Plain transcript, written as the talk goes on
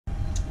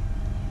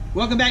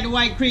Welcome back to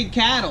White Creek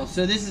Cattle.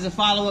 So this is a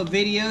follow-up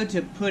video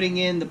to putting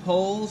in the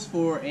poles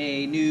for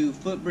a new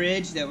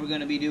footbridge that we're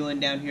going to be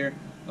doing down here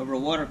over a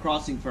water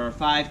crossing for our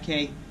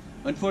 5K.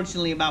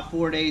 Unfortunately, about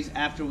 4 days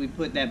after we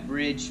put that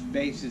bridge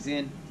bases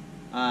in,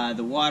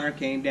 the water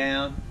came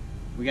down.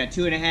 We got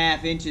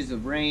 2.5 inches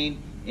of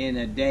rain in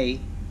a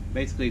day,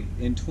 basically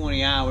in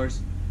 20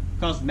 hours.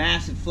 Caused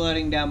massive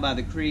flooding down by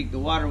the creek. The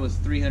water was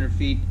 300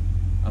 feet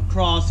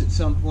across at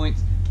some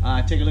points.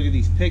 Take a look at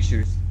these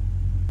pictures.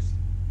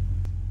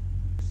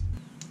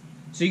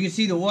 So you can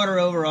see the water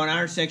over on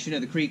our section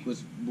of the creek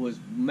was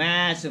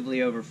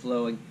massively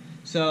overflowing.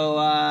 So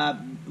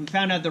we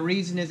found out the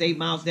reason is 8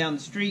 miles down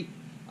the street,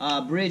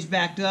 bridge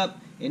backed up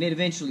and it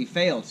eventually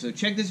failed. So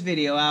check this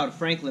video out of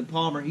Franklin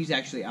Palmer. He's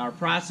actually our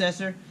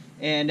processor,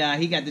 and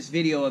he got this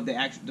video of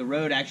the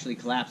road actually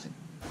collapsing.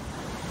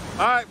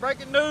 All right,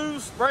 breaking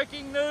news.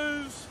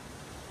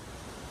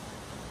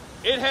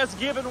 It has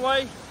given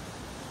way.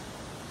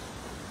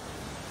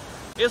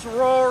 It's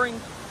roaring.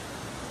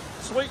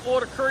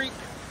 Sweetwater Creek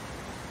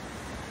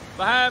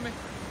behind me,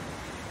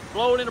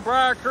 flowing into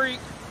Briar Creek,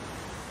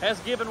 has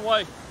given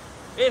way.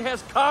 It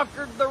has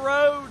conquered the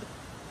road.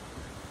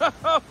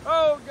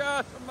 Oh,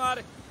 God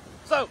almighty.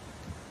 So,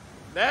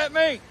 that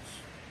means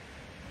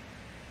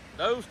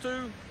those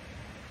two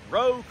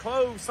road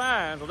closed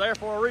signs are there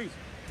for a reason.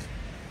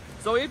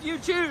 So if you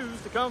choose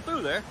to come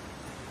through there,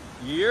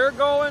 you're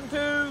going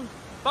to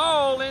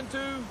fall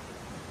into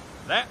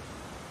that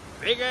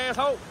big ass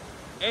hole.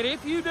 And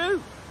if you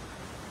do,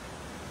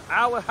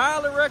 I would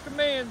highly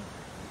recommend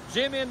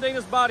Jimmy and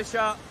Dina's Body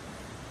Shop.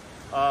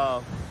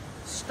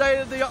 State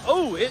of the,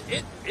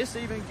 it's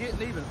even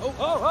getting even.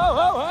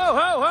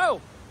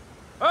 Oh,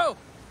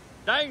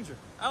 danger.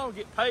 I don't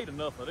get paid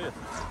enough for this.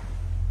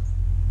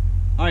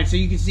 All right, so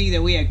you can see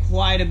that we had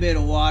quite a bit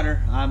of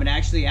water. And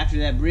actually, after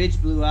that bridge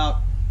blew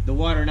out, the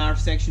water in our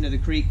section of the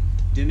creek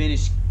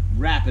diminished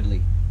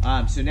rapidly.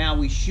 So now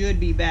we should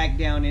be back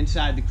down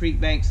inside the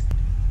creek banks.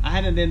 I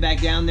haven't been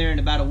back down there in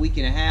about a week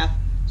and a half.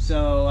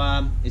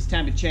 So it's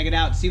time to check it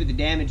out and see what the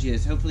damage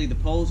is. Hopefully the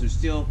poles are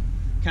still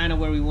kind of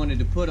where we wanted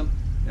to put them,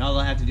 and all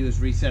I'll have to do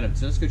is reset them.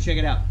 So let's go check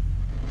it out.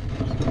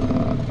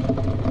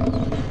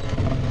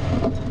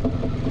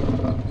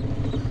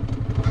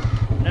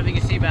 Now you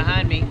can see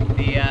behind me,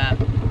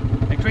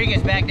 the creek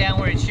is back down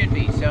where it should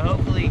be. So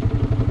hopefully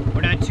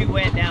we're not too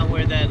wet down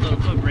where that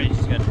little footbridge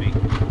is going to be.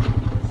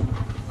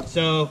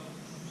 So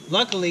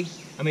luckily,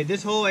 I mean,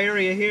 this whole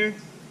area here,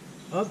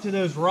 up to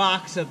those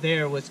rocks up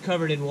there, was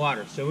covered in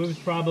water. So it was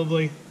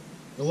probably,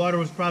 the water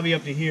was probably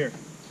up to here.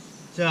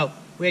 So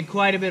we had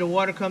quite a bit of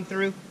water come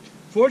through.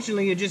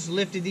 Fortunately, it just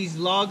lifted these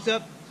logs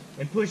up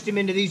and pushed them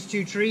into these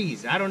two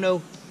trees. I don't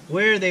know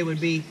where they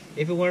would be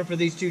if it weren't for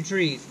these two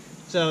trees.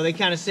 So they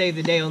kind of saved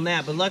the day on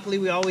that. But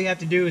luckily, all we have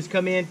to do is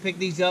come in, pick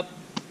these up,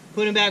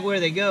 put them back where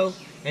they go,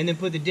 and then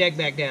put the deck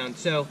back down.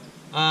 So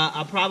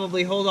I'll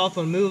probably hold off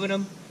on moving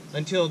them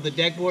until the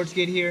deck boards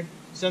get here.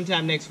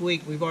 Sometime next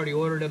week. We've already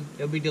ordered them.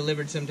 They'll be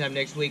delivered sometime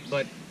next week.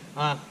 But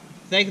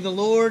thank the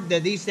Lord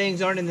that these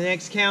things aren't in the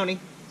next county,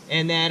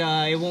 and that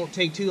it won't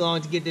take too long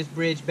to get this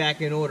bridge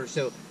back in order.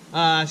 So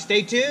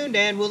stay tuned,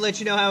 and we'll let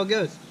you know how it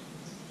goes.